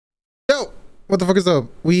What the fuck is up?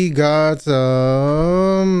 We got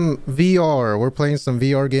VR. We're playing some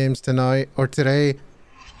VR games tonight or today.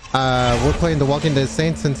 We're playing The Walking Dead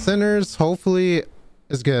Saints and Sinners. Hopefully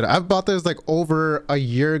it's good. I've bought this like over a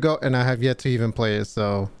year ago and I have yet to even play it.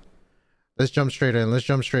 So let's jump straight in. Let's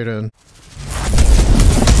jump straight in.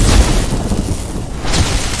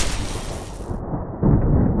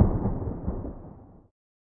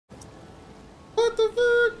 What the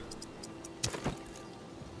fuck?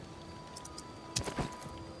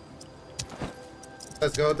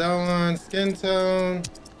 Let's go down one. Skin tone.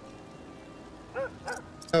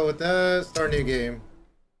 Go with that. Start new game.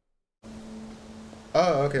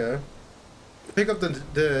 Oh, okay. Pick up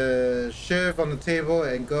the shiv on the table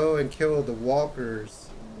and go and kill the walkers.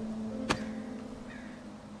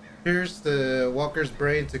 Pierce the walker's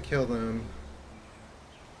brain to kill them.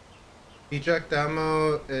 Eject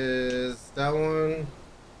ammo is that one.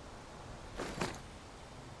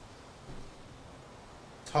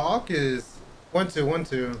 Talk is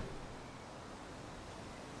 1-2-1-2.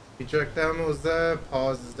 Eject ammo is that.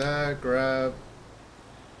 Pause is that. Grab.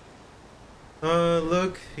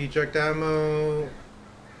 Look. Eject ammo.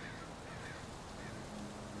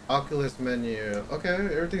 Oculus menu. Okay,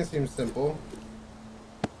 everything seems simple.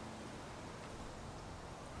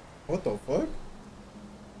 What the fuck?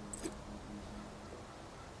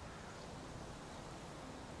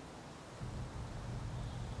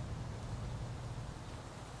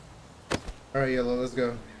 Alright, Yellow, let's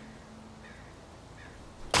go.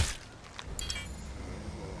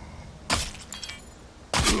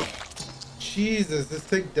 Jesus, this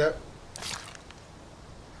take that.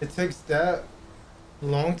 It takes that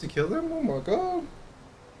long to kill them? Oh my god.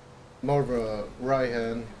 More of a right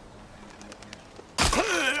hand.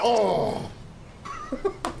 Oh!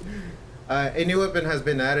 A new weapon has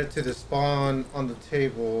been added to the spawn on the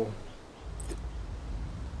table.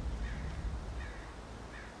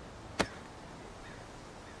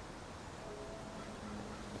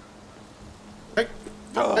 Hey.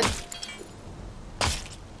 Hey.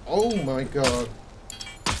 Oh my god.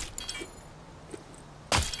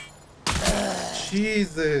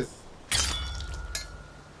 Jesus.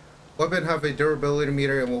 Weapon have a durability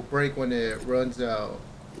meter and will break when it runs out.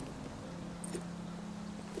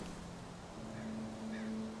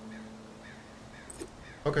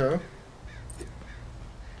 Okay.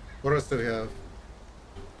 What else do we have?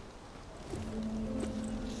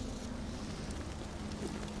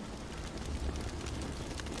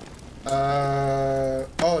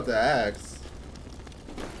 Oh, the axe.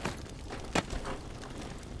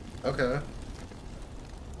 Okay.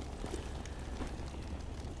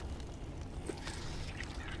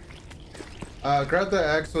 Grab the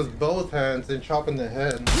axe with both hands and chop in the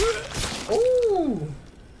head. Ooh!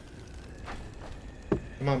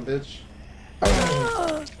 Come on, bitch.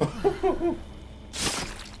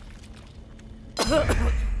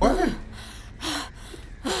 What?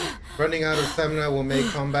 Running out of stamina will make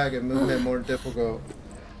combat and movement more difficult.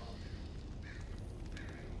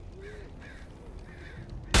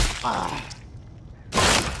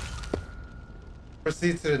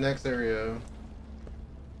 Proceed to the next area.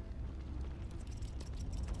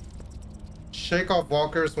 Shake off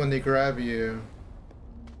walkers when they grab you.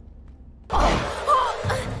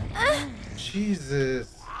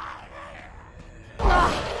 Jesus.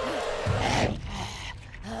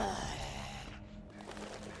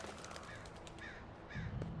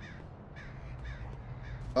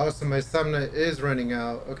 Oh, so my stamina is running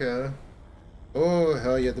out. Okay. Oh,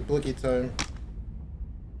 hell yeah, the blicky time.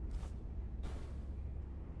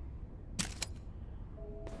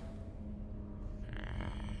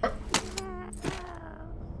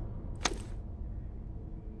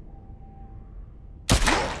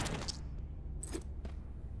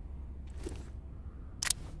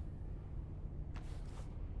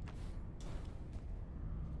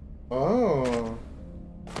 Oh.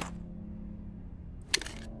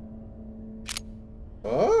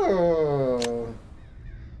 Oh.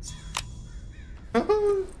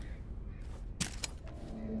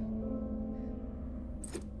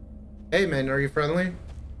 Hey man, are you friendly?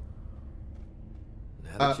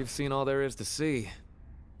 Now that you've seen all there is to see,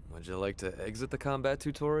 would you like to exit the combat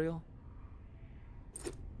tutorial?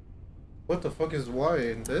 What the fuck is Y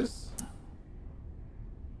in this?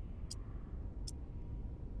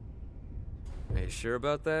 Are you sure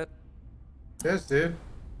about that? Yes, dude.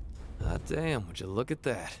 Ah, damn, would you look at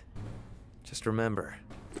that? Just remember,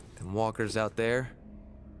 them walkers out there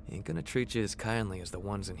ain't gonna treat you as kindly as the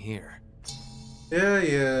ones in here.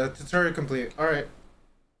 Yeah, tutorial complete. Alright.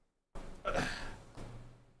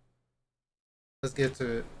 Let's get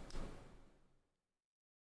to it.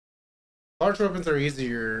 Large weapons are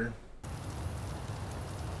easier.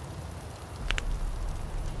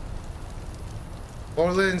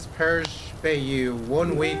 Orleans Parish Bayou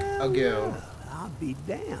 1 week ago. Well, I'll be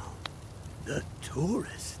damned. The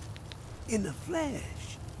tourist. In the flesh.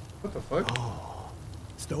 What the fuck?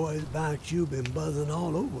 Stories about you been buzzing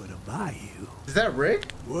all over the bayou. Is that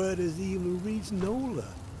Rick? Word has even reached Nola.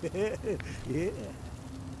 Yeah.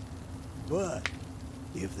 But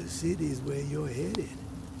if the city's where you're headed,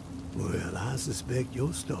 well, I suspect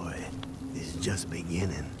your story is just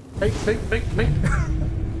beginning. Hey.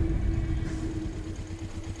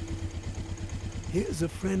 Here's a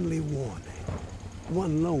friendly warning.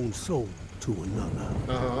 One lone soul to another.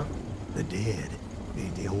 Uh-huh. The dead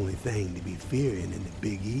ain't the only thing to be fearing in the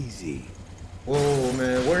Big Easy. Whoa,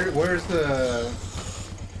 man. Where's the...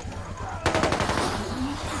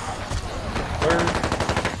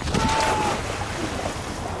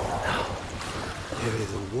 There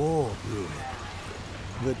is a wall brewing.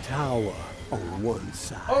 The tower on one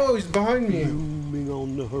side. Oh, he's behind me. Looming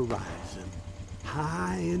on the horizon.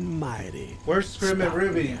 High and mighty. Where's Scrim and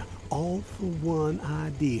Ruby? All for one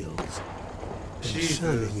ideals. And Jesus.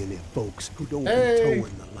 shunning any folks who don't Hey. be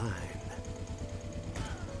towing the line.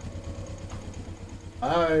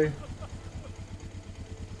 Hi.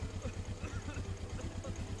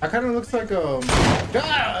 That kind of looks like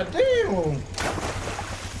God damn.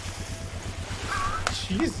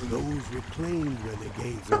 Jesus. Those reclaimed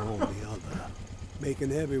renegades are on the other,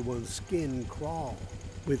 making everyone's skin crawl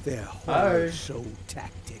with their horror Aye. show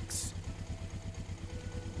tactics.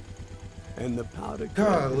 And the powder keg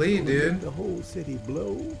Golly, that's gonna make dude. the whole city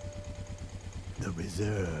blow. The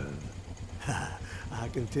reserve. I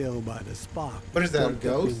can tell by the spark What is that, a pumped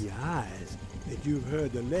up ghost? in your eyes that you've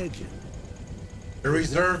heard the legend. The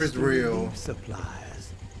reserve is The real. relief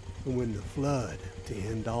supplies. And when the flood to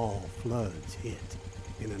end all floods hit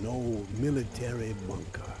in an old military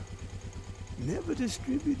bunker. Never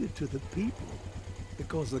distributed to the people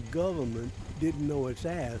because the government didn't know its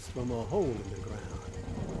ass from a hole in the ground.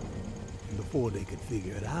 And before they could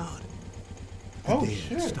figure it out, the Oh, dead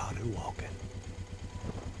shit. started walking.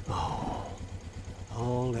 Oh,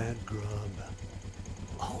 all that grub,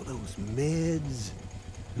 all those meds,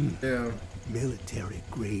 Yeah.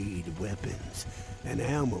 military-grade weapons and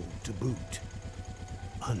ammo to boot,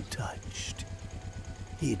 untouched,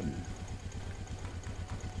 hidden.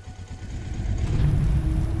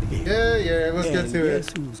 Yeah, let's get And to guess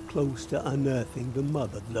it. who's close to unearthing the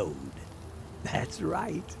mother lode? That's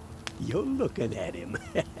right. You're looking at him.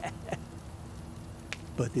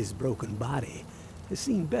 But this broken body has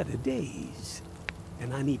seen better days.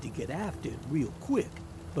 And I need to get after it real quick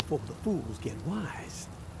before the fools get wise.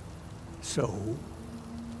 So,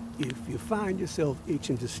 if you find yourself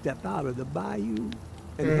itching to step out of the bayou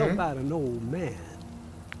and help out an old man,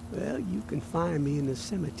 well, you can find me in the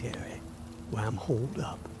cemetery where I'm holed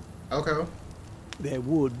up. Okay. There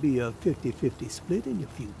would be a 50-50 split in your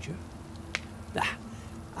future. Ah,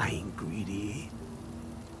 I ain't greedy.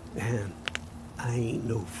 And I ain't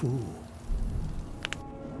no fool.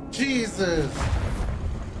 Jesus.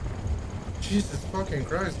 Jesus fucking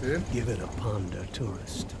Christ, dude. Give it a ponder,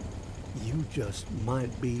 tourist. You just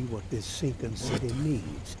might be what this sinking city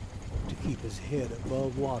needs to keep his head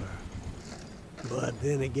above water. But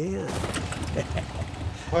then again,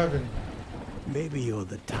 Weapon. maybe you're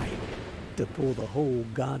the type to pull the whole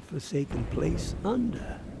godforsaken place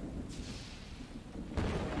under.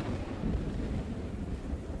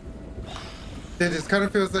 It just kind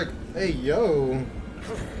of feels like, hey, yo.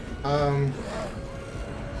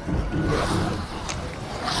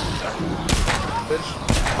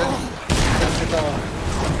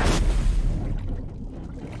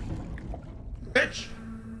 Bitch.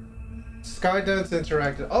 Skydance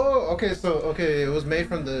Interactive. Oh, okay, so it was made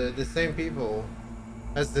from the same people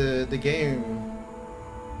as the game.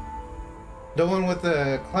 The one with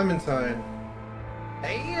the Clementine.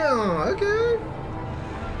 Damn, okay.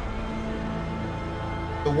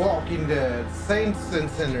 The Walking Dead, Saints and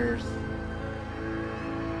Sinners.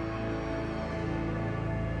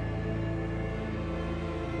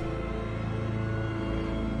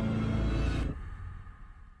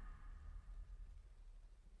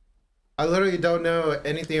 I literally don't know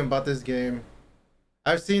anything about this game.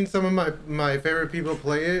 I've seen some of my favorite people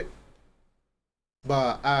play it,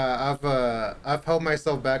 but I've held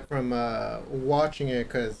myself back from watching it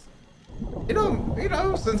because you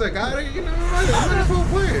know since I got it, I might as well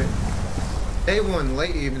play it. Day one,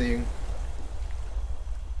 late evening.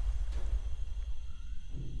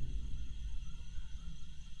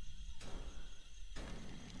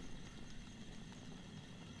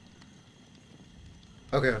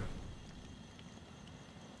 Okay.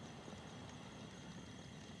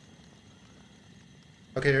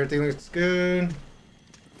 Okay, everything looks good.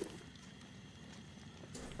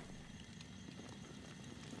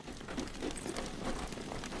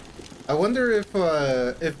 I wonder if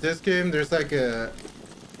this game there's like a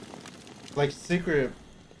secret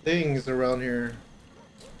things around here.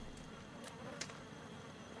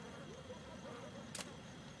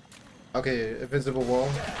 Okay, invisible wall.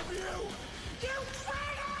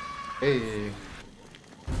 Hey.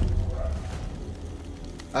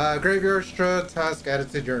 Graveyard Straw task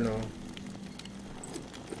added to journal.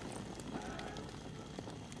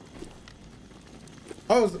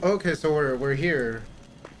 Oh, okay, so we're here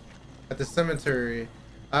at the cemetery.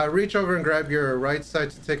 Reach over and grab your right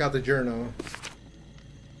side to take out the journal.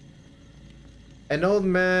 An old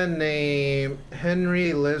man named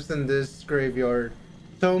Henry lives in this graveyard.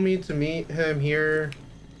 Told me to meet him here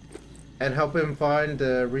and help him find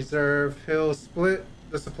the reserve. He'll split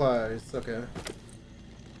the supplies. Okay.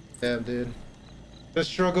 Damn, dude. The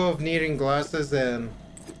struggle of needing glasses and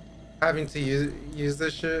having to use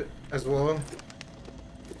this shit as well.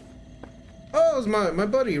 Oh, it's my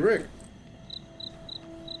buddy Rick.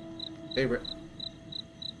 Hey Rick.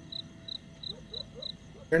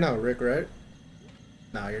 You're not Rick, right?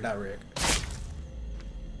 No, you're not Rick.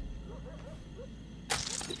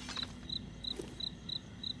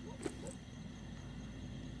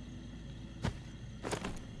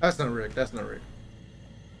 That's not Rick. That's not Rick.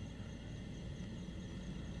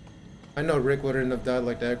 I know Rick wouldn't have died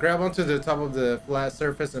like that. Grab onto the top of the flat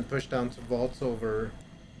surface and push down to vaults over.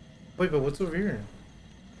 Wait, but what's over here?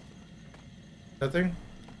 Nothing?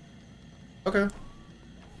 Okay.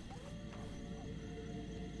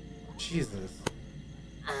 Jesus.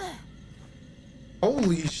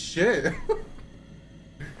 Holy shit.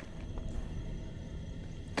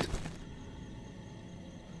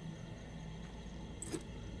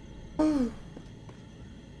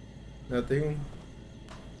 Nothing.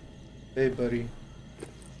 Hey, buddy.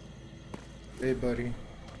 Hey, buddy.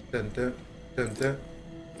 Dun dun dun dun.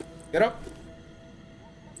 Get up.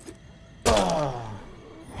 Ah.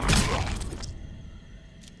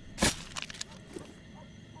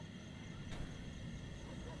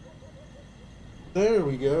 There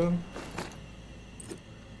we go.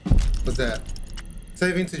 What's that?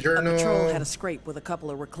 Saving to journal. A patrol had a scrape with a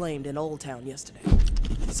couple of reclaimed in Old Town yesterday.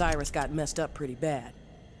 Cyrus got messed up pretty bad,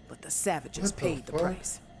 but the savages paid the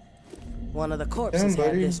price. One of the corpses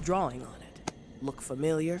had this drawing on it. Look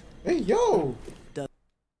familiar? Hey, yo!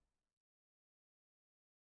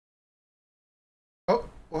 Oh,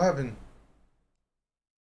 what happened?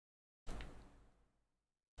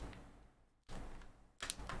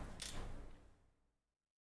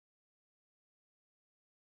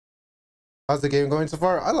 How's the game going so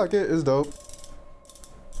far? I like it. It's dope.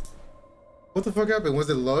 What the fuck happened? Was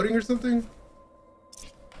it loading or something?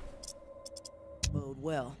 Bode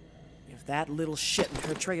well. If that little shit and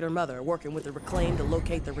her traitor mother are working with the Reclaim to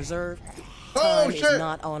locate the reserve, time is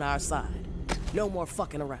not on our side. No more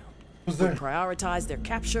fucking around. We prioritize their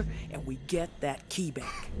capture and we get that key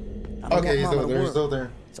back. I don't want Mama to worry,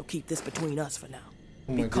 so keep this between us for now.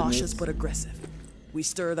 Be cautious but aggressive. We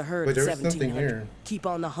stir the herd at 1700. Keep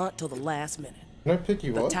on the hunt till the last minute. Can I pick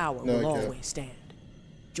you up? The tower will always stand.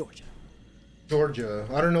 Georgia. Georgia.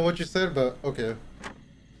 I don't know what you said, but okay.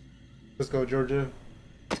 Let's go, Georgia.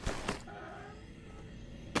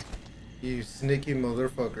 You sneaky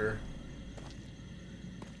motherfucker.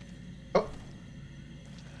 Oh.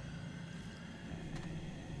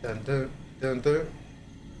 Dun dun dun dun.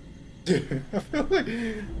 Dude, I feel like.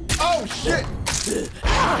 Oh shit!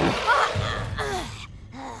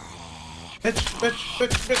 Bitch.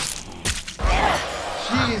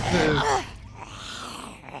 Jesus.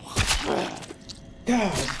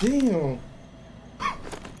 God damn.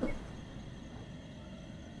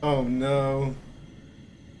 Oh no.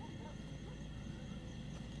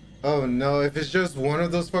 Oh no, if it's just one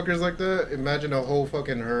of those fuckers like that, imagine a whole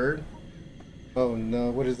fucking herd. Oh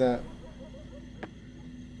no, what is that?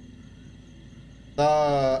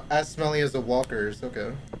 As smelly as the walkers,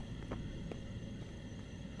 okay.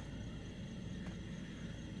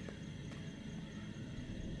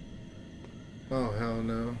 Oh hell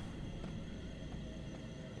no.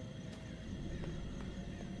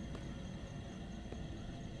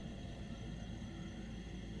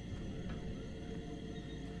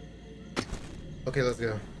 Okay, let's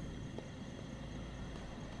go.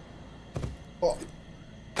 Oh.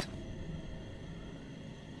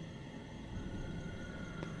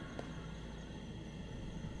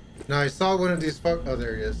 Now I saw one of these oh,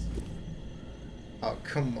 there he is. Oh,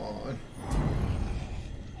 come on.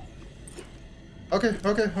 Okay.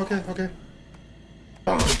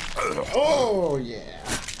 Oh, yeah.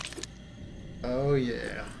 Oh,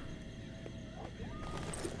 yeah.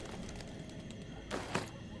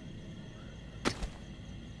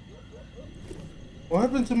 What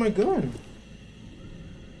happened to my gun?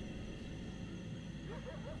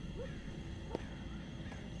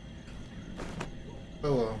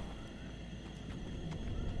 Oh well.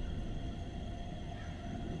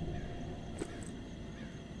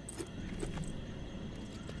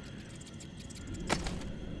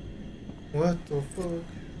 What the fuck?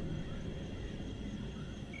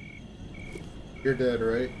 You're dead,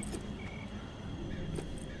 right?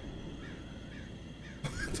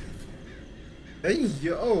 Hey,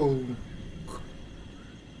 yo!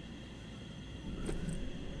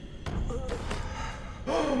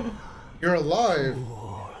 You're alive!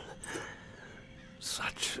 Oh,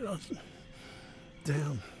 such a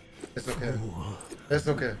damn. It's okay. fool. It's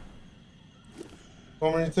okay.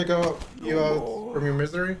 Want me to take you out from your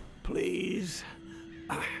misery? Please.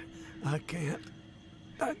 I can't.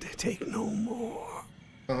 I take no more.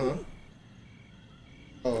 Uh-huh.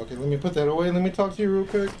 Oh, okay, let me put that away. Let me talk to you real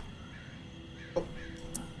quick. Oh.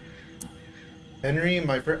 Henry,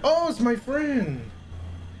 my friend. Oh, it's my friend!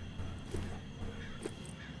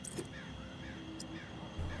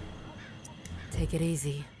 Take it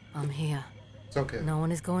easy. I'm here. It's okay. No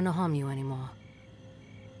one is going to harm you anymore.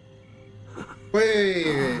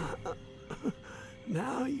 Wait!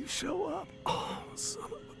 Now you show up. Oh, son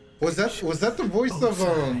of a... Was that the voice Both of,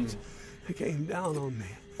 sides. They came down on me.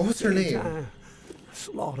 What's her name? Anytime.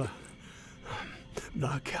 Slaughter. But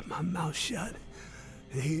I kept my mouth shut.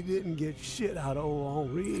 He didn't get shit out of old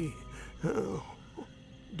Henri. Oh,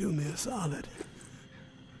 do me a solid.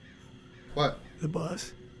 What? The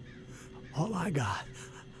bus. All I got.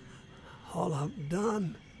 All I've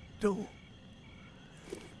done. Don't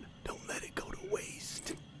let it go to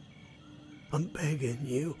waste. I'm begging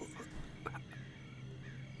you.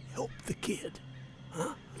 Help the kid.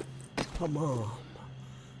 Huh? Come on.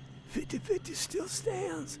 50-50 still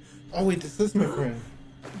stands. Oh wait, this is my friend.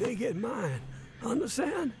 They get mine.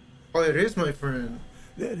 Understand? Oh, it is my friend.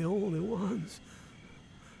 They're the only ones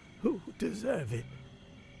who deserve it.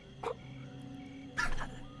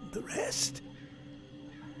 The rest?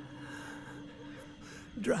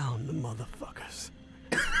 Drown the motherfuckers.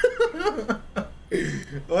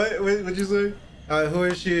 What'd you say? Who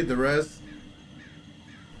is she? The rest?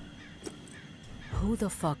 Who the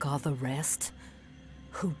fuck are the rest?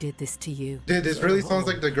 Who did this to you? Dude, this really sounds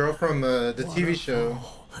like the girl from the TV show.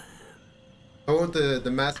 Oh, with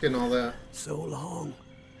the mask and all that. So long,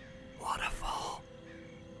 waterfall.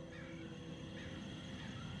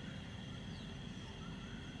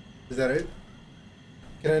 Is that it?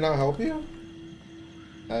 Can I not help you?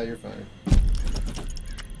 You're fine.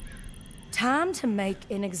 Time to make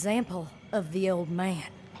an example of the old man.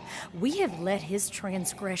 We have let his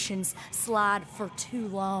transgressions slide for too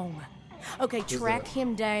long. Okay, track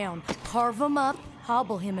him down, carve him up,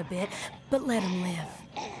 hobble him a bit, but let him live.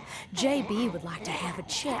 JB would like to have a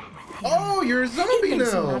chat with him. Oh, you're a zombie He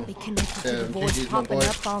thinks now! he might be connected to the Damn, voice GG's my popping boy.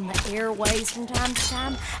 up on the airways from time to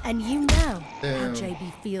time, and you know how Damn.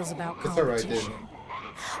 JB feels about It's alright, competition. dude.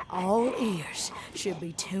 All ears should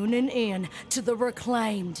be tuning in to the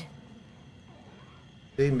Reclaimed.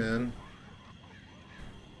 Hey, man.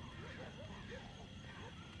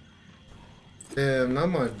 Damn, not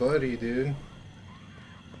my buddy, dude.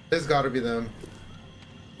 It's gotta be them.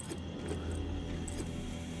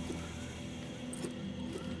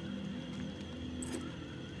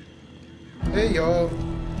 Hey, y'all.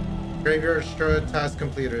 Graveyard strut task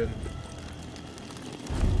completed.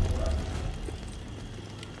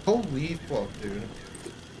 Holy fuck, dude.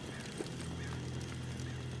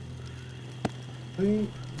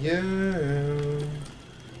 Yeah.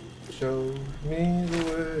 Show me the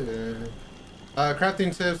way.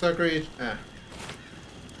 Crafting tips, upgrade.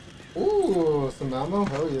 Ooh, some ammo?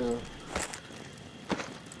 Hell yeah.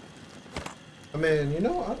 I mean, you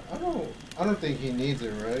know, I don't think he needs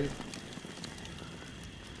it, right?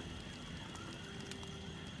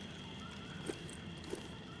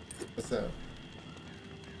 What's that?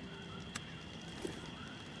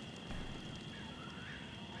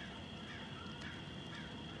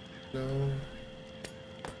 No.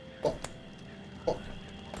 Oh. Oh.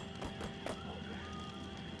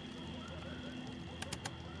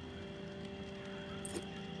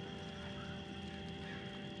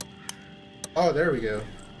 Oh, there we go.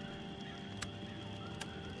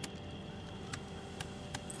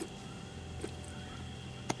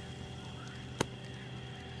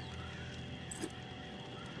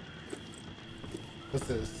 What's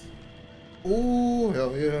this? Ooh,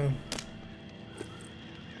 hell yeah.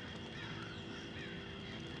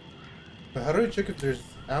 But how do I check if there's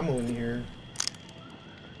ammo in here?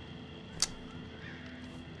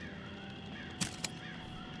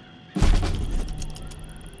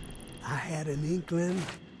 I had an inkling,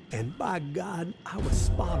 and by God, I was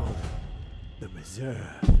spot on. The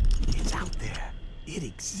reserve, it's out there. It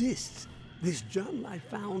exists. This journal I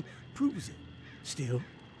found proves it. Still,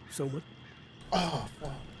 so much. Oh,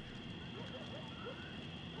 fuck.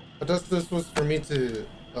 I thought this was for me to,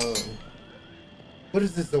 what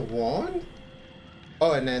is this, a wand?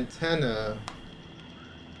 Oh, an antenna.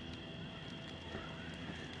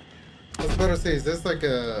 I was about to say, is this like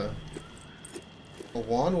a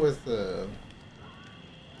wand with,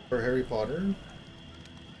 for Harry Potter?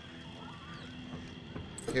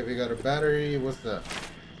 Okay, we got a battery. What's that?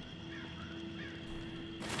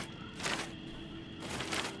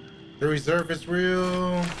 The reserve is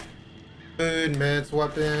real. Food, meds,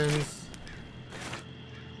 weapons.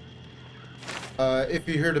 If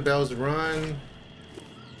you hear the bells, run.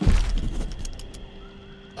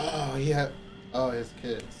 Oh, yeah. Oh, his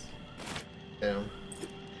kids. Damn.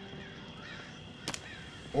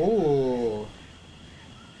 Oh.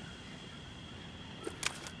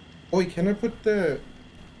 Oh, wait, can I put the...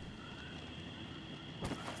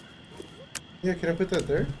 Yeah, can I put that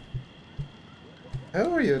there?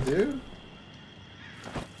 Hell yeah, dude.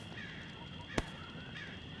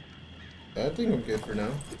 I think I'm good for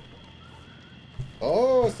now.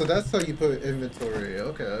 Oh, so that's how you put inventory.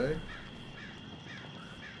 Okay.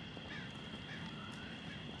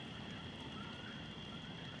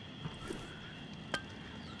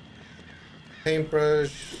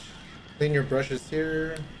 Paintbrush. Clean your brushes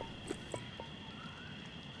here.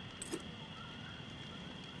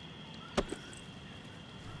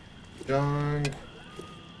 Junk.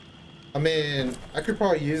 I mean, I could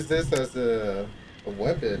probably use this as a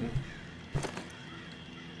weapon.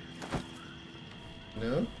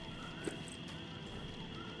 No?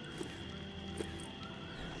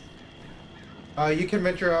 You can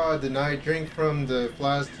venture out at the night, drink from the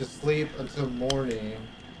flask to sleep until morning.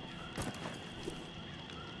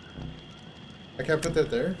 I can't put that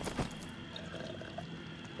there.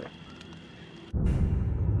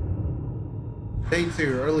 Day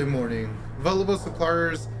 2, early morning. Available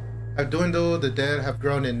suppliers have dwindled, the dead have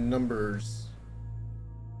grown in numbers.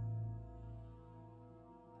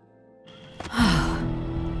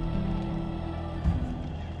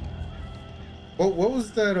 What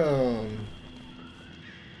was that,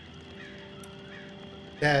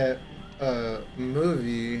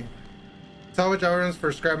 movie? Salvage items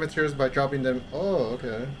for scrap materials by dropping them. Oh,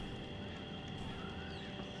 okay.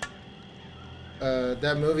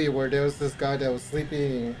 That movie where there was this guy that was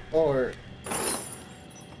sleeping, or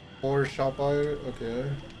shop out. Okay.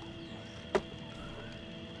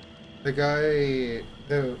 The guy,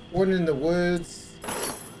 the one in the woods,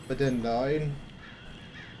 but then died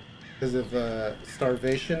because of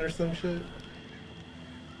starvation or some shit.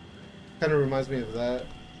 Kind of reminds me of that.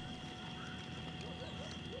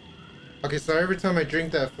 Okay, so every time I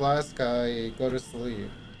drink that flask, I go to sleep.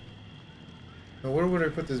 Now, where would I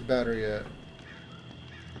put this battery at?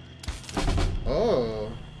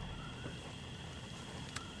 Oh.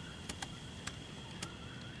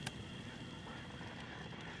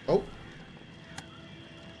 Oh.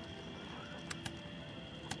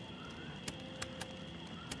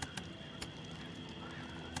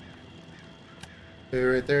 Okay,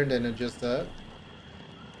 right there, and then adjust that.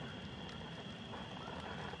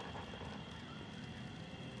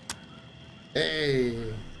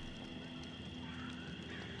 Hey.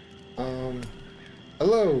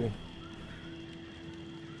 Hello.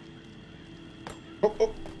 Oh,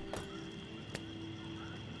 oh.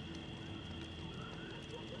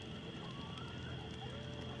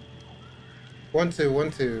 One, two, one,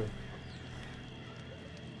 two.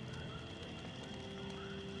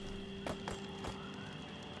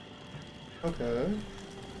 Okay.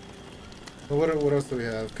 Well, what else do we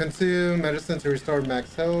have? Consume medicine to restore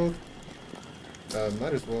max health.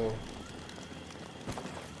 Might as well.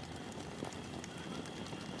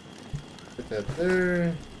 Put that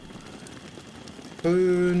there.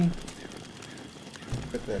 Food.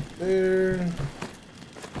 Put that there.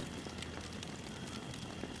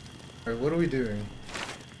 Alright, what are we doing?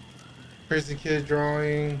 Crazy kid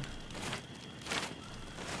drawing.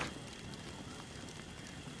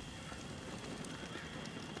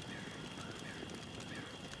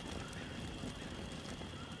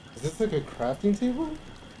 Is this like a crafting table?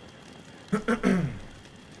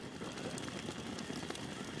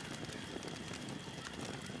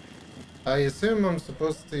 I assume I'm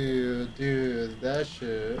supposed to do that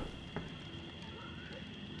shit.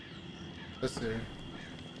 Let's see.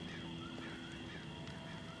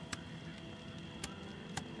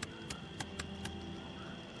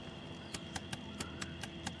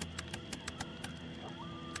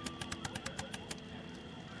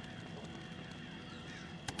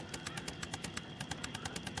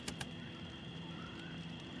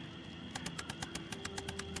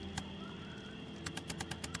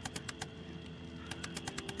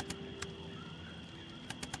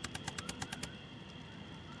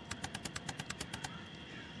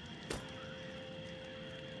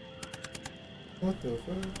 What the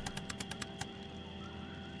fuck?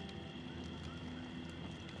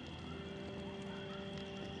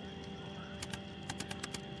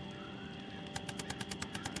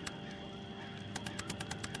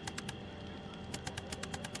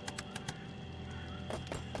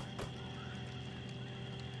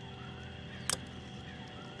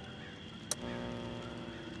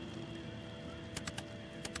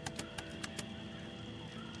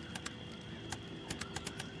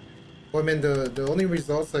 Well, I mean, the only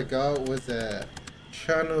results I got was at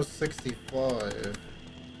channel 65.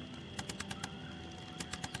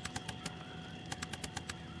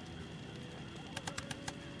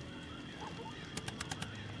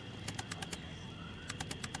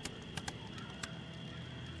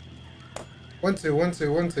 One, two, one,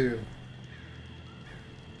 two, one, two.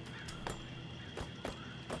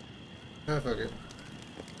 Ah, fuck it.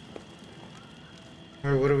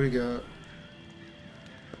 Alright, what do we got?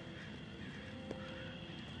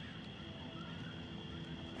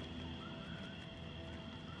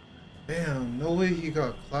 Damn, no way he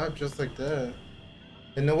got clapped just like that.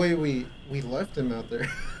 And no way we left him out there.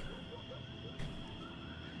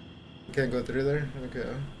 Can't go through there?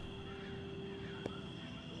 Okay.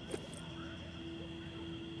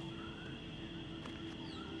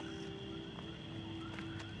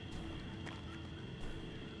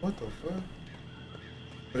 What the fuck?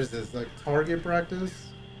 What is this, like target practice?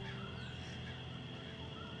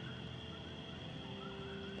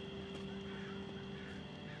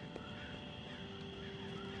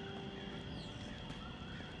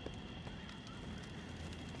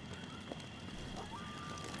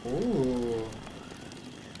 Ooh.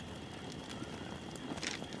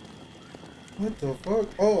 What the fuck?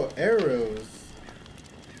 Oh, arrows.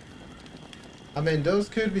 I mean, those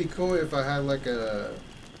could be cool if I had like a...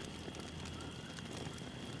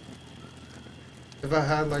 If I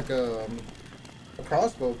had like a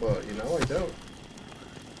crossbow, but you know, I don't.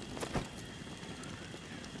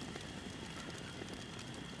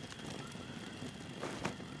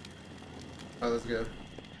 Alright, let's go.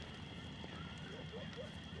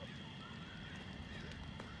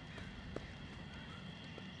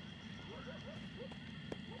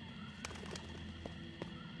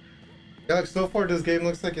 Yeah, like so far this game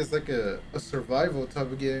looks like it's like a survival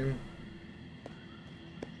type of game.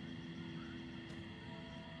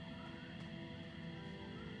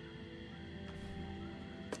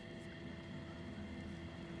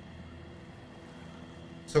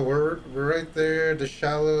 So we're right there, the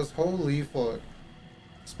shallows. Holy fuck.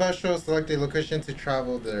 Special, select a location to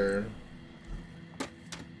travel there.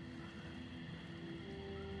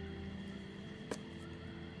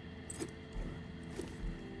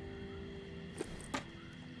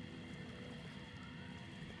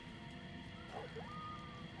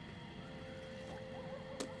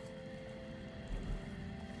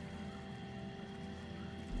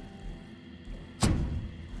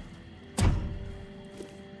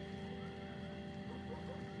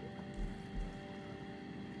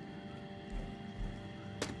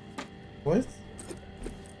 What?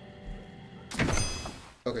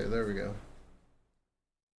 Okay, there we go.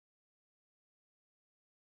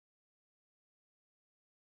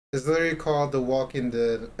 It's literally called The Walking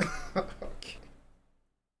Dead. Okay.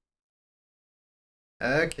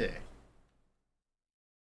 Okay.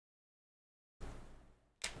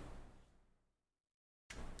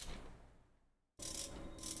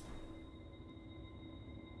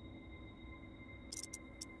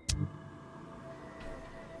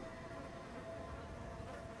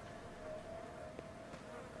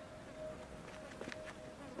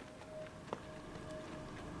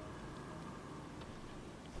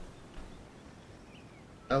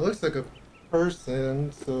 That looks like a person,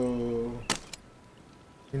 so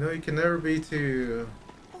you know you can never be too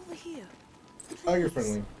Over here. tiger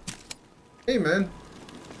friendly. Hey man.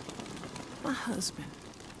 My husband.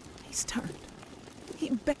 He's turned.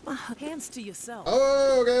 He begged my Hands to yourself.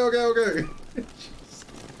 Oh, okay.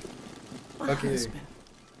 My Okay. husband.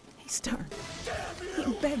 He's turned. He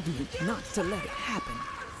begged me not to let it happen.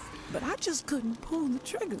 But I just couldn't pull the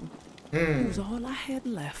trigger. It was all I had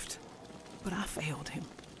left. But I failed him.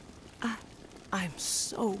 I'm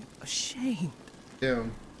so ashamed. Yeah.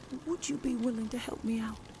 Would you be willing to help me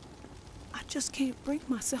out? I just can't bring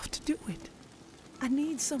myself to do it. I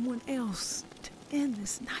need someone else to end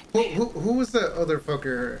this nightmare. Who was that other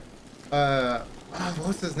fucker?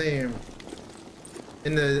 What's his name?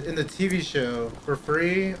 In the TV show. For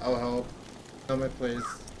free? I'll help. Not my place.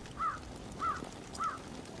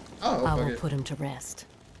 Oh, I fuck will it. put him to rest.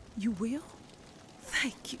 You will?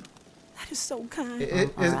 Thank you. That is so kind.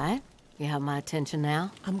 All right. You have my attention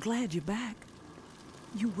now? I'm glad you're back.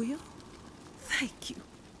 You will? Thank you.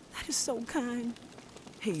 That is so kind.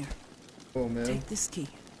 Here, Oh man. take this key.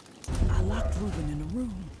 I locked Reuben in a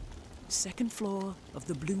room. Second floor of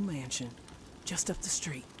the Blue Mansion, just up the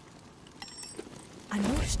street. I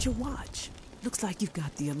noticed your watch. Looks like you've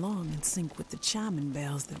got the alarm in sync with the chiming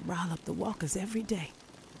bells that rile up the walkers every day.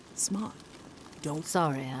 Smart. Don't.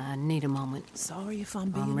 Sorry, I need a moment. Sorry if I'm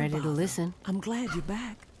being I'm ready a to bother. listen. I'm glad you're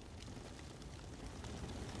back.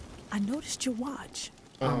 I noticed your watch.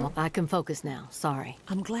 I can focus now. Sorry.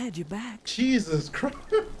 I'm glad you're back. Jesus Christ.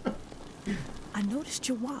 I noticed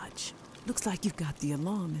your watch. Looks like you've got the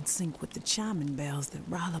alarm in sync with the chiming bells that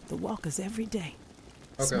rile up the walkers every day.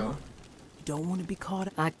 Okay. Smart. You don't want to be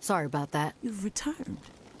caught. Sorry about that. You've returned.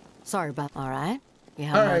 Sorry about. All right. You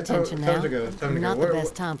have All my right, time attention now. to go. Time to Not go. the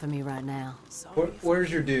best time for me right now. Sorry.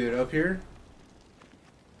 Where's your dude? Up here?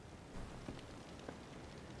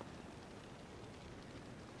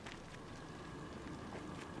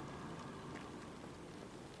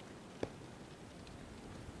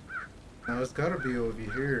 Now it's gotta be over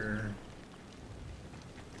here.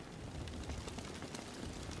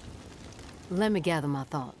 Let me gather my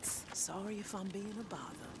thoughts. Sorry if I'm being a bother.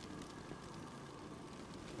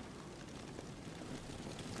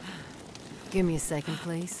 Give me a second,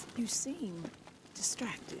 please. You seem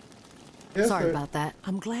distracted. Yes, Sorry sir. about that.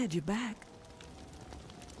 I'm glad you're back.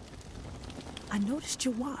 I noticed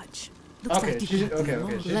your watch. Looks Okay, like you she's got the okay.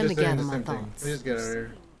 alarm. She's Let me just saying gather the my same thing. thoughts. We just get out of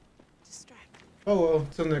here. Distracted. Oh well.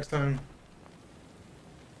 Till next time.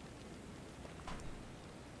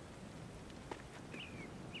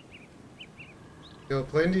 Yo,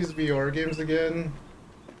 playing these VR games again,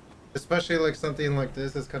 especially like something like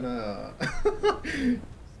this, is kind of,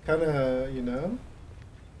 you know,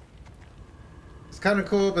 it's kind of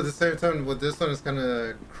cool, but at the same time, with this one, it's kind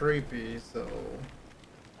of creepy. So,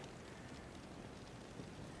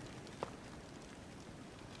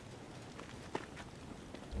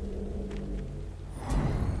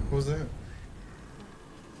 what was that?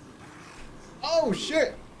 Oh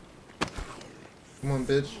shit! Come on,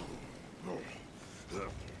 bitch.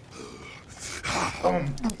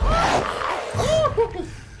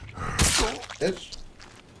 Bitch.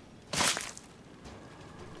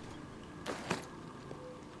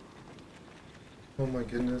 Oh my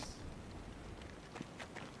goodness.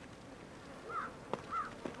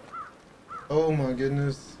 Oh my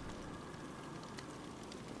goodness.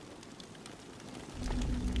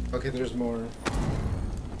 Okay, there's more.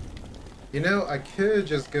 You know, I could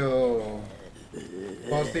just go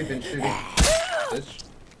fall asleep and shoot it. Bitch.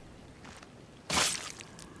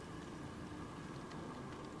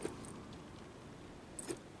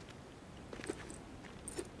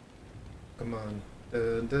 Come on.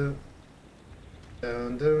 Dun dun.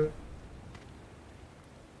 Dun dun.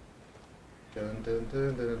 Dun dun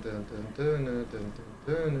dun dun dun dun dun dun dun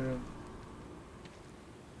dun dun.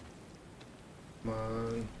 Come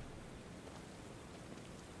on.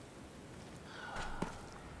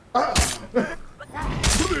 Ah!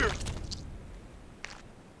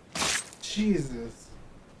 Jesus.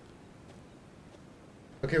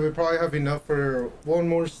 Okay, we probably have enough for one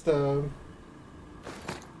more stub.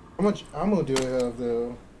 How much ammo do I have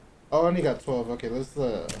though? Oh, I only got 12. Okay,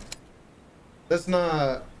 let's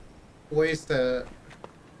not waste that.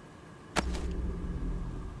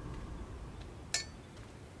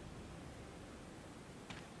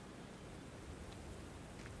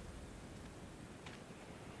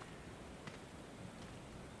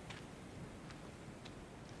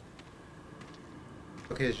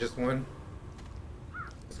 Okay, it's just one.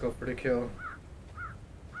 Let's go for the kill.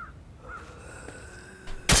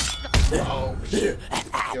 Oh shit!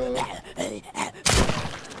 Yo.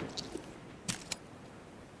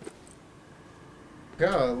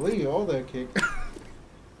 Golly, all that kick.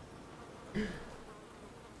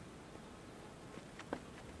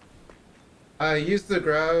 I use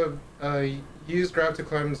grab to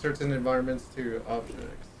climb in certain environments to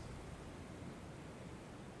objects.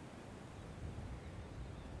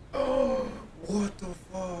 Oh, what the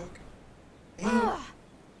fuck?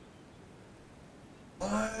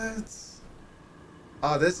 What?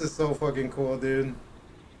 Oh, this is so fucking cool, dude.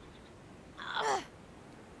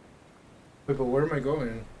 Wait, but where am I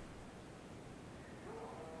going?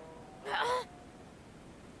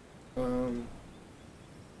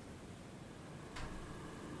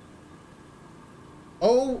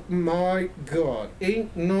 Oh my god.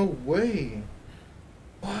 Ain't no way.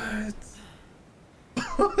 What?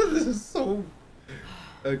 This is so...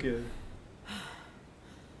 Okay.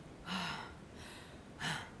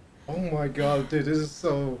 Oh my god, dude, this is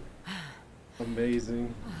so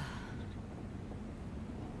amazing.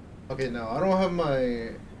 Okay, now I don't have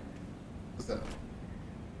my... What's that?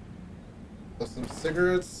 Oh, some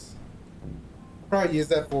cigarettes. Probably use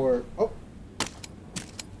that for. Oh.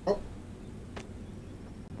 Oh.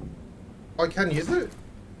 Oh, I can't use it?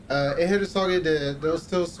 It hit a target that they'll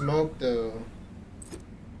still smoke though.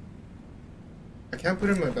 I can't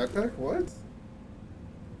put it in my backpack? What?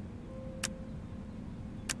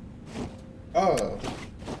 Oh.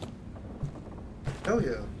 Hell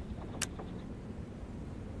yeah.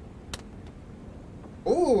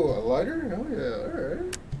 Oh, a lighter? Hell yeah,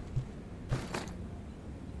 alright.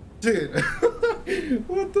 Dude,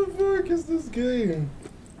 what the fuck is this game?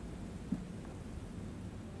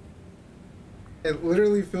 It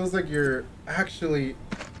literally feels like you're actually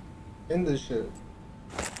in this shit.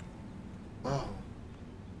 Oh.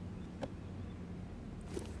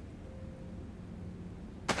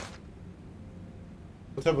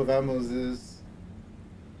 What type of ammo is this?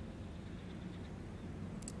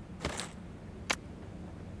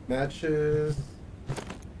 Matches.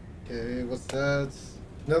 Okay, what's that?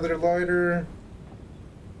 Another lighter.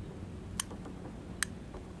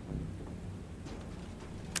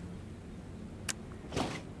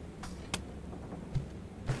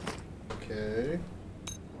 Okay.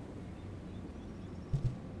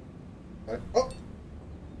 Oh!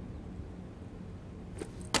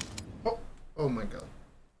 Oh! Oh my god.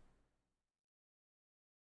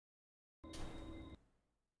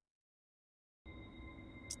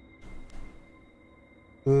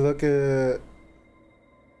 Look at...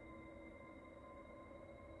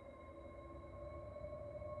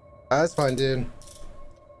 That's fine, dude.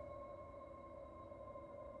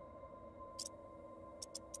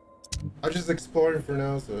 I'm just exploring for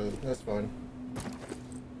now, so that's fine.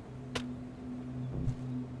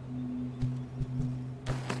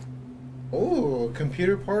 Oh,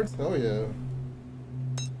 computer parts? Oh yeah.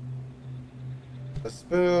 A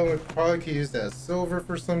spoon, we probably could use that silver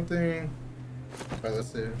for something. Alright,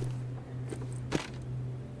 let's see.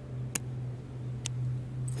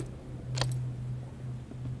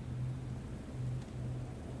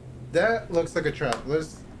 That looks like a trap.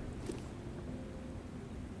 Let's...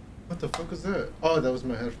 What the fuck is that? Oh, that was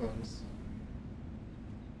my headphones.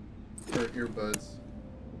 Or earbuds.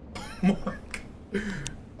 Oh my god.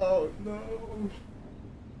 Oh no.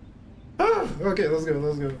 Ah, okay, let's go,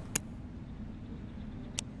 let's go.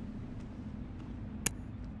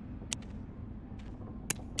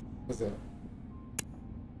 What's that?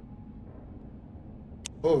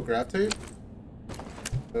 Oh, grab tape?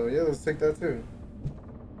 Oh yeah, let's take that too.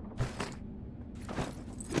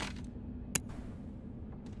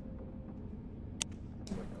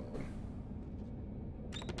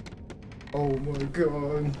 Oh my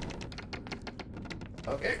god.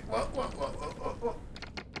 Okay, whoa.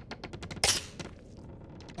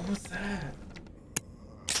 What was that?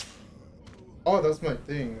 Oh, that's my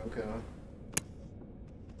thing, okay.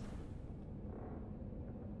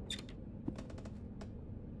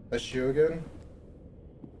 That's you again?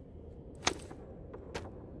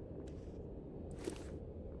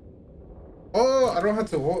 Oh, I don't have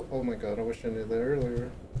to hold. Oh my god, I wish I knew that earlier.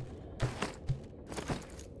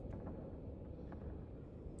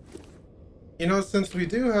 You know, since we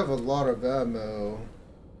do have a lot of ammo,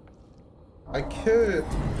 I could...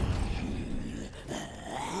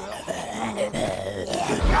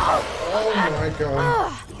 Oh my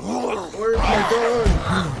god. Where's my gun?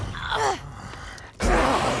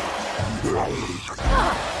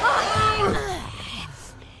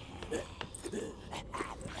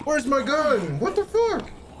 Where's my gun? What the fuck?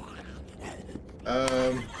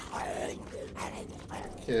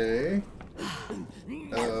 Okay.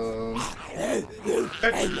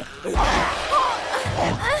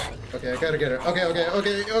 Okay, I gotta get her. Okay,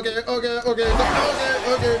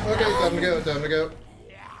 time to go.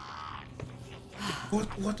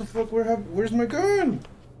 What the fuck? Where's my gun?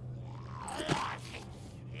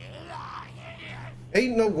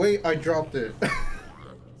 Ain't no way I dropped it.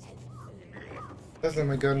 That's not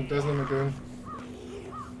my gun,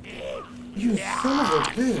 You son of a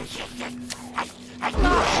bitch.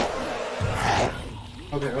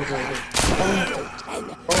 Okay.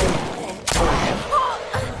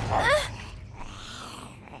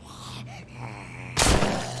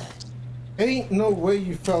 Ain't no way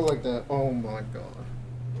you felt like that. Oh my god.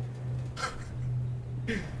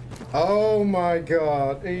 Oh my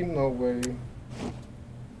god. Ain't no way.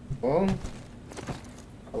 Well,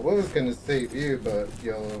 I was gonna save you, but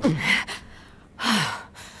yo.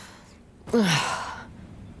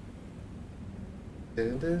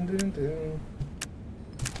 Dun.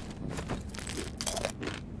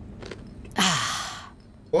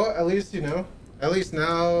 Well, at least you know. At least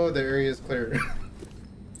now the area is clear.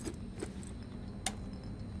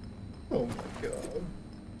 Oh my god.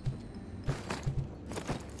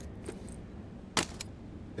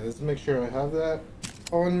 Okay, let's make sure I have that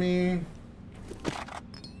on me.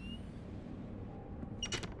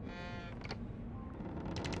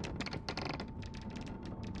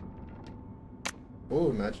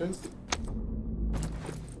 Oh, matches.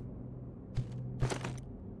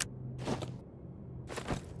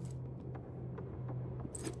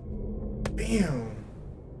 Damn.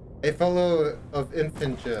 A fellow of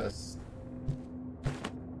infant jest.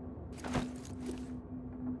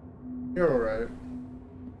 You're alright.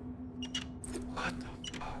 What the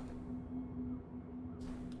fuck?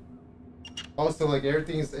 Also, like,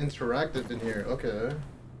 everything's interactive in here. Okay.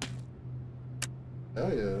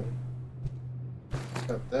 Hell yeah.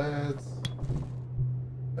 Got that.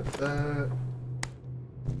 Got that.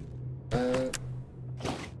 That.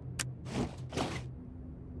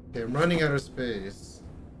 Okay, I'm running out of space.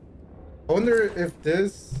 I wonder if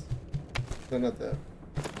this... No, not that.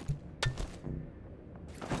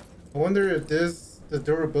 I wonder if this, the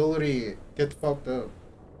durability gets fucked up.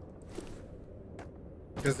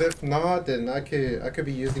 Because if not, then I could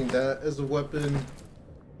be using that as a weapon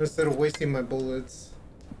instead of wasting my bullets.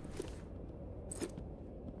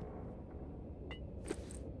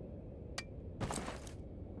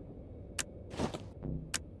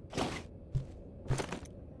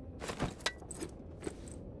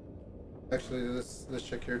 Actually, let's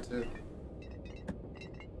check here too.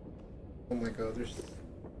 Oh my god, there's...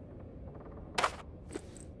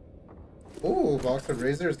 Oh, box of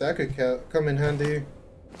razors, that could come in handy.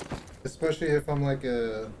 Especially if I'm like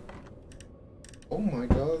a... Oh my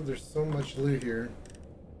god, there's so much loot here.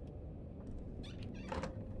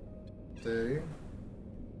 Okay.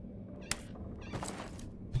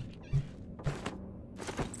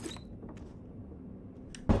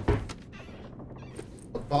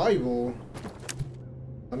 A Bible?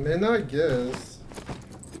 I mean, I guess.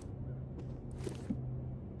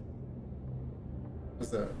 What's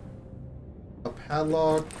that? A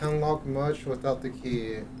padlock can't lock much without the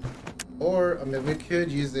key. Or, I mean, we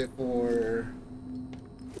could use it for...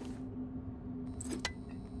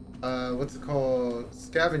 what's it called?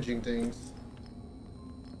 Scavenging things.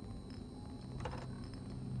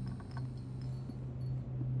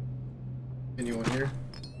 Anyone here?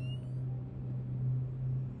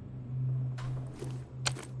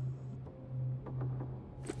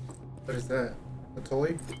 What is that? A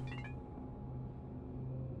toy?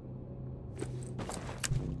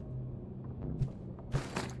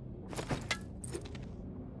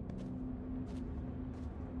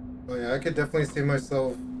 Oh yeah, I could definitely see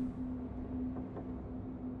myself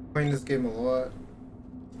playing this game a lot.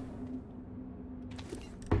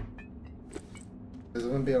 Because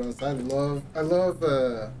I'm gonna be honest, I love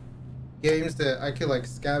games that I could like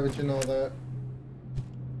scavenge and all that.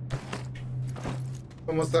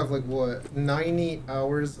 Almost have like what, 90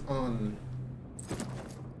 hours on...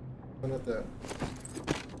 Oh, not that.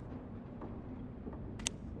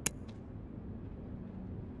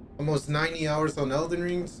 Almost 90 hours on Elden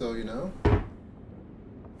Ring, so you know.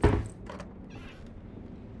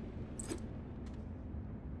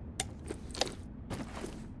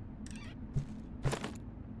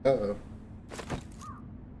 Uh-oh.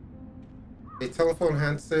 A telephone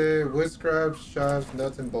handset, wood scraps, shafts,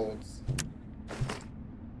 nuts, and bolts.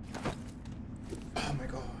 Oh my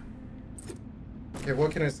god. Okay,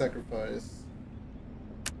 what can I sacrifice?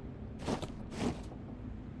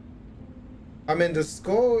 I mean, the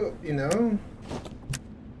skull, you know?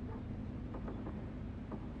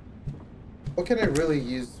 What can I really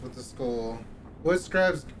use with the skull? Wood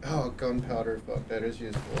scraps? Oh, gunpowder. Fuck, that is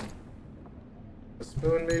useful. A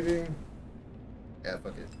spoon, maybe? Yeah,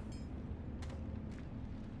 fuck it.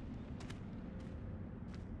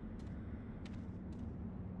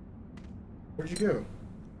 Where'd you go?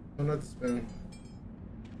 Oh, not the spoon.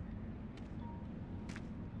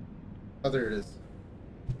 Oh, there it is.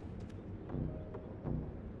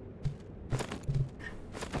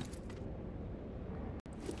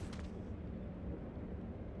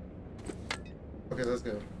 Okay, let's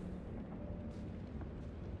go.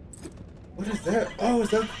 What is that? Oh, is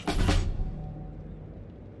that...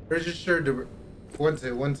 Registered to...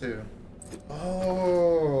 1-2.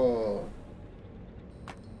 Oh.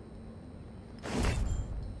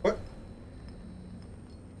 What?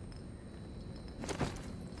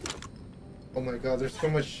 Oh my god, there's so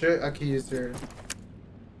much shit I can use here.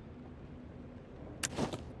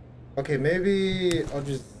 Okay, maybe I'll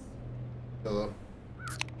just... Hello.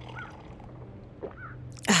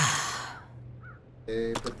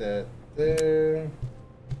 Okay, put that there.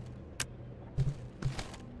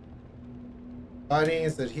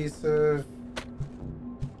 Bindings, adhesive.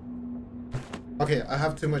 Okay, I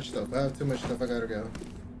have too much stuff. I gotta go.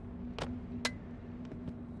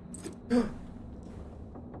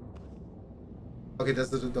 Okay,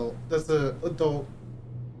 that's an adult. That's an adult.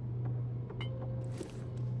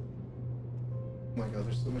 Oh my god,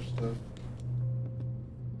 there's so much stuff.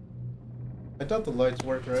 I thought the lights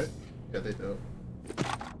worked, right? Yeah, they do.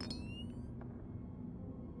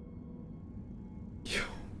 Yo.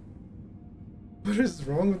 What is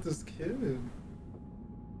wrong with this kid?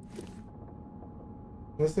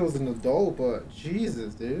 Unless it was an adult, but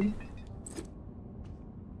Jesus, dude.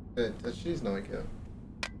 Hey, she's not like it.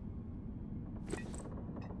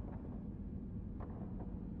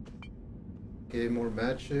 Okay, more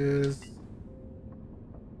matches.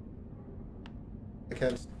 I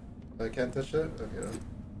can't touch that?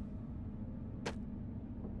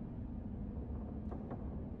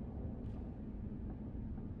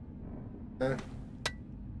 Okay.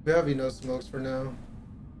 We have enough smokes for now.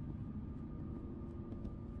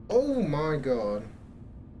 Oh my god.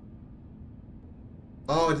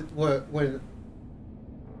 Oh, what? When?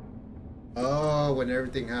 Oh, when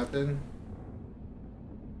everything happened?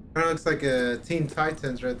 Kinda looks like a Teen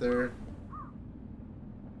Titans right there.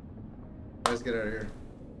 Let's get out of here.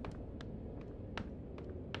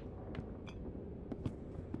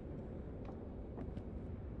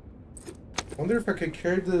 I wonder if I could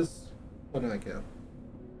carry this. Oh no, I can't.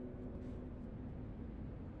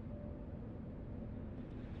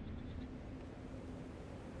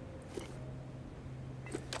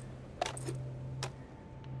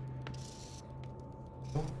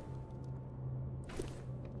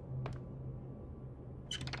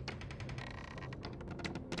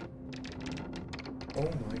 Oh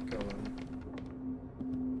my god.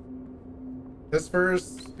 Let's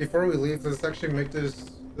first, before we leave, let's actually make this,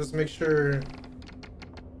 let's make sure.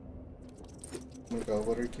 Oh my god,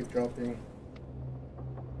 what do we keep dropping?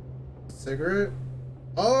 Cigarette?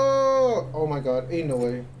 Oh! Oh my god, ain't no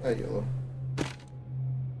way. That yellow.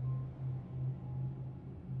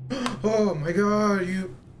 Oh my god,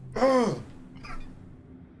 you. Oh!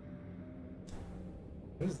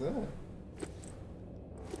 What is that?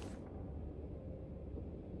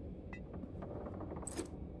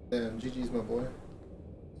 Damn, GG's my boy.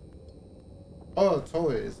 Oh,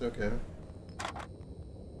 toys, okay.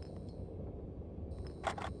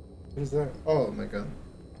 What is that? Oh my god.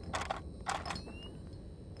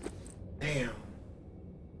 Damn.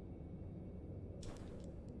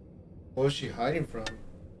 What was she hiding from?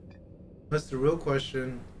 That's the real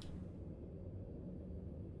question.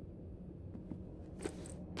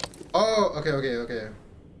 Oh, okay.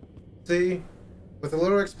 See? With a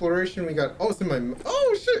little exploration, we got. Oh, it's in my.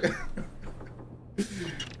 Oh shit!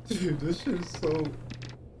 Dude, this shit is so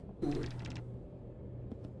cool.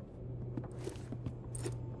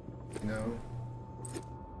 You know?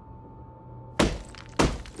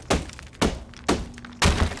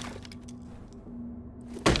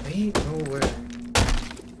 Ain't no way.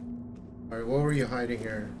 Alright, what were you hiding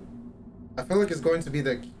here? I feel like it's going to be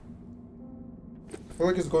the. I feel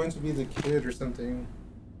like it's going to be the kid or something.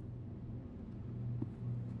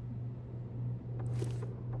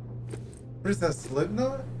 What is that,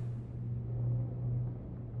 Slipknot?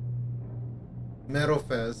 Metal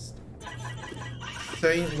Fest.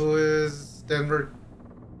 St. Louis, Denver.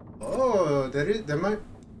 Oh, that might.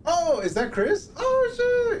 Oh, is that Chris? Oh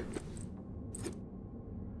shit!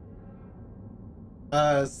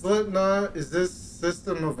 Slipknot, is this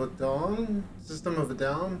System of a Down? System of a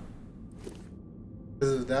Down?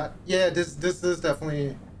 Is that? Yeah, this is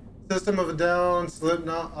definitely System of a Down,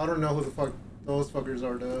 Slipknot. I don't know who the fuck those fuckers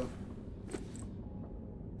are though.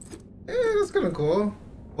 Yeah, that's kind of cool.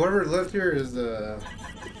 Whoever lived here is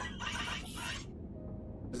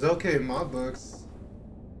okay in my books.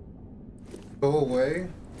 Go away.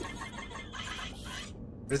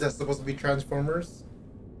 Is that supposed to be Transformers?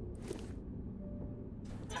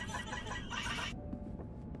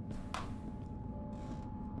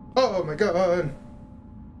 Oh my god!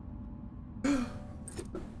 No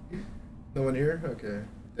one here? Okay.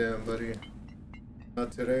 Damn, buddy.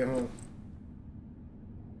 Not today, huh?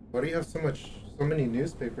 Why do you have so many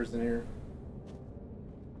newspapers in here?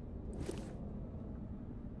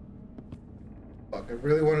 Fuck, I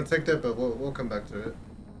really want to take that, but we'll come back to it.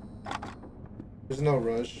 There's no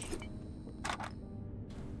rush.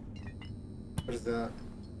 What is that?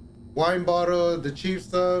 Wine bottle, the cheap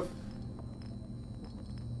stuff.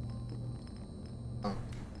 Oh.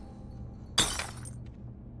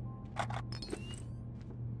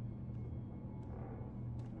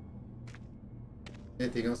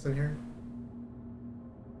 Anything else in here?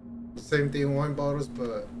 Same thing, wine bottles,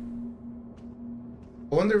 but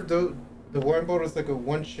I wonder if the wine bottle is like a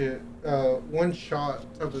one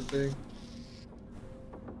shot type of thing.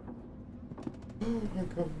 Oh my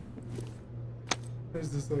god.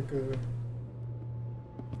 Is this like a...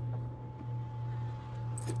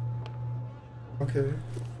 Okay.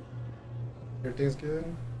 Everything's good.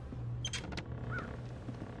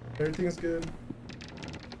 Everything's good.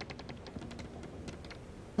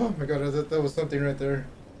 Oh my god, I thought that was something right there.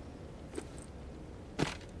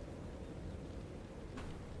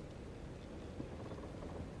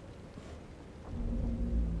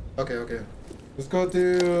 Okay, okay. Let's go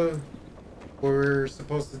do what we're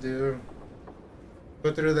supposed to do.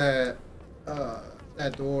 Go through that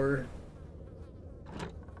door.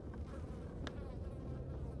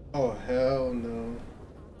 Oh hell no.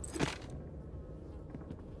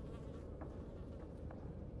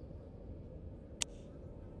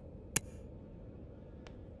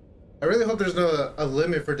 I really hope there's no a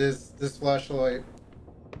limit for this flashlight.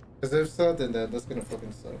 Cause if so, then that's gonna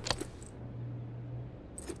fucking suck.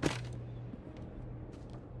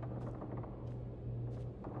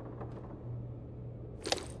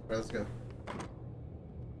 Alright, let's go.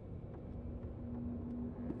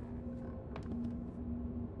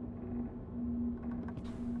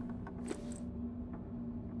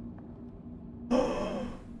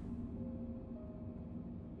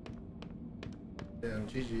 Damn,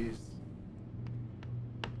 GG's.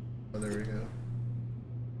 Oh, there we go.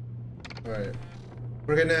 Alright.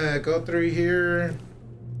 We're gonna go through here.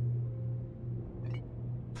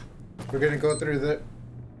 We're gonna go through the...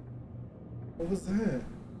 What was that?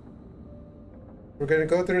 We're gonna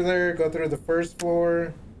go through there, go through the first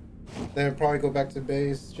floor, then probably go back to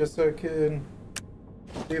base, just so I can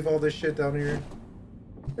leave all this shit down here.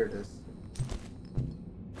 There it is.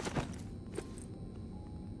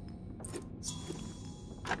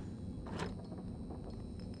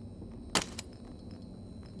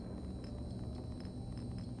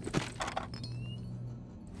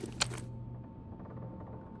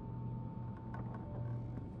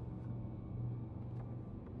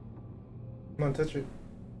 Come on, touch it.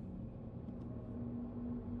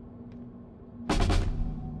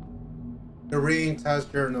 The reading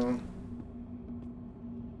task journal.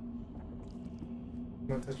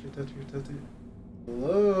 Come on, touch it, touch it, touch it.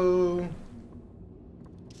 Hello?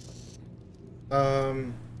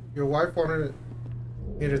 Your wife wanted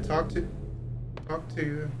me to talk to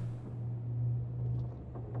you.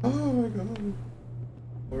 Oh my god.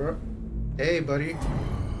 Alright. Hey, buddy.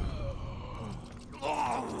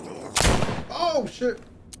 Oh shit!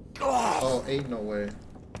 Oh, ain't no way.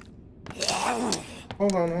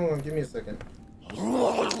 Hold on, give me a second.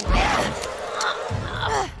 Well,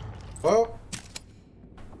 oh.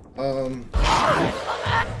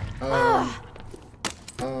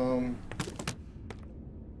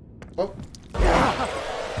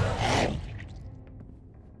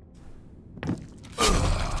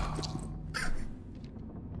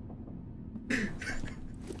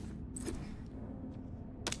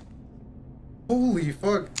 Holy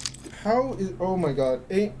fuck. How is... Oh my god.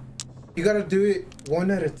 Ain't... You gotta do it one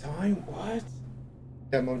at a time? What?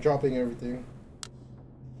 Damn, I'm dropping everything.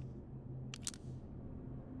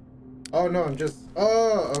 Oh no, I'm just...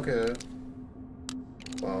 Oh, okay.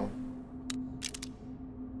 Wow.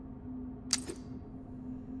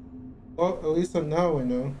 Well, at least now I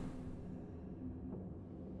know.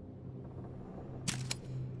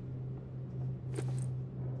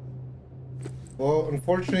 Well,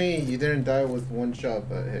 unfortunately, you didn't die with one shot,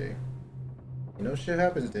 but hey. You know, shit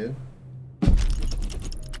happens, dude.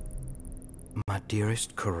 My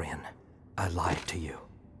dearest Corinne, I lied to you.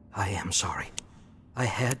 I am sorry. I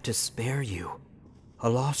had to spare you. A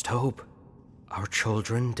lost hope. Our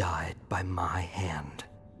children died by my hand.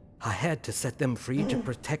 I had to set them free to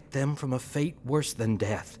protect them from a fate worse than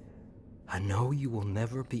death. I know you will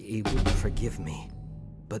never be able to forgive me,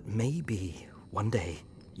 but maybe one day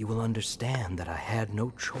you will understand that I had no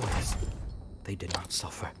choice. They did not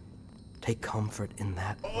suffer. Take comfort in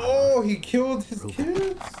that. Oh, he killed his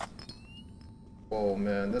kids? Oh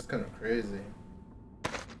man, that's kind of crazy.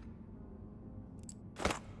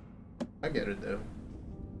 I get it though.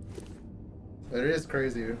 It is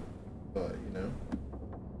crazy, but you know.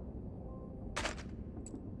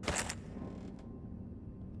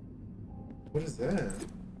 What is that?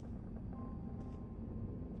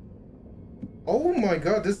 Oh my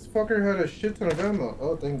god, this fucker had a shit ton of ammo.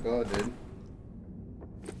 Oh, thank god, dude.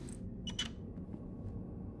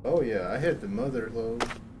 Oh yeah, I hit the mother load.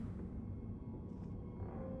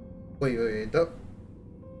 Wait, oh,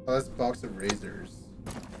 that's a box of razors.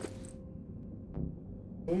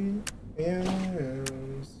 Yes.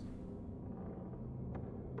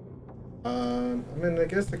 I mean, I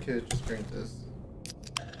guess I could just drink this.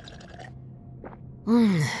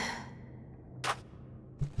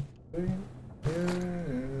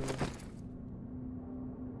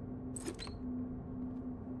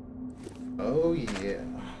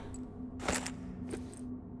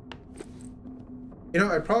 You know,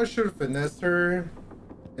 I probably should have finessed her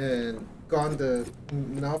and gone the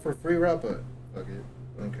now for free route, but fuck it.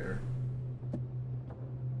 I don't care.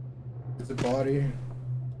 It's a body.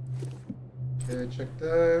 Okay, check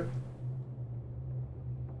that.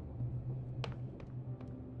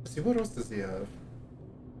 Let's see, what else does he have?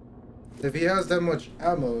 If he has that much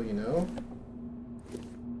ammo, you know,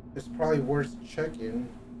 it's probably worth checking.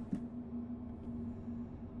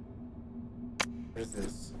 What is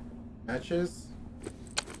this? Matches?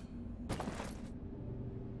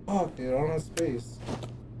 Oh, dude, I don't have space.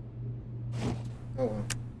 Oh well.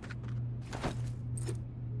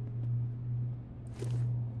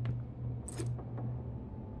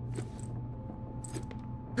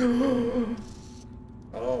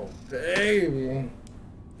 Oh, baby.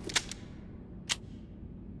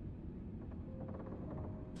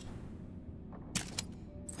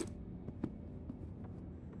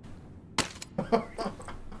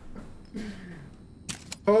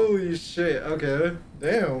 Holy shit, okay.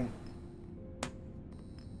 Damn.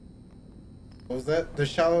 What was that? The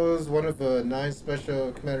Shallow is one of the 9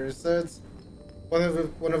 special commander sets. One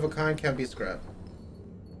of a kind can't be scrapped.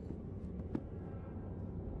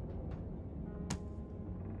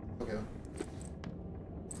 Okay.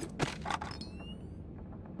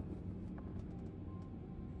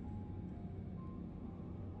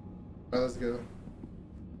 Alright, let's go.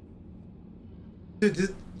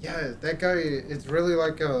 Dude, yeah, that guy, it's really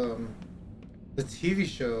like the TV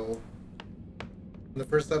show. In the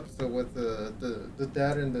first episode with the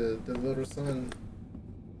dad and the little son,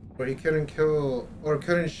 where he couldn't kill or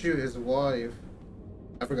couldn't shoot his wife.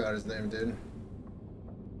 I forgot his name, dude.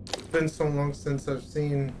 It's been so long since I've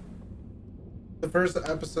seen the first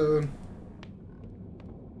episode.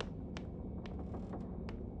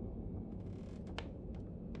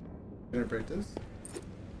 Can I break this?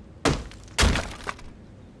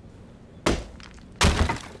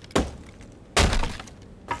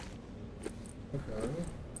 Okay.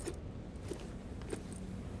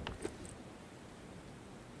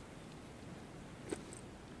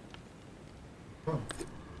 Huh.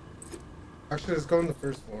 Actually, let's go on the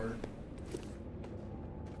first floor.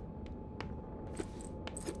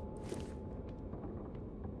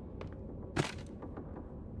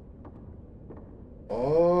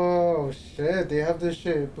 Oh shit, they have this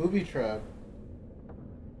shit booby trap.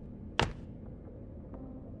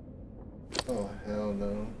 Oh hell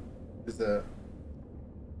no. Is that?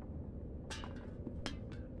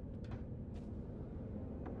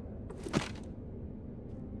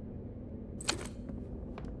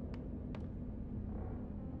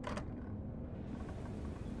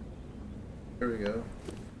 There we go.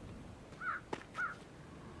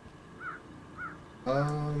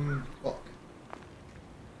 Fuck.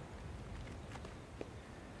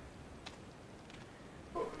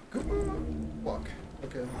 Oh, come on. Fuck.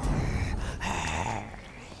 Okay.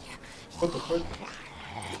 What the fuck?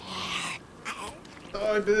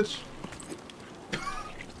 Die, bitch.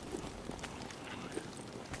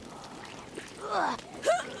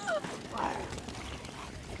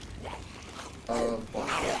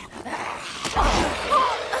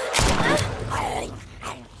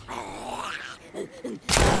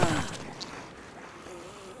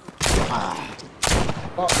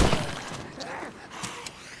 Fuck.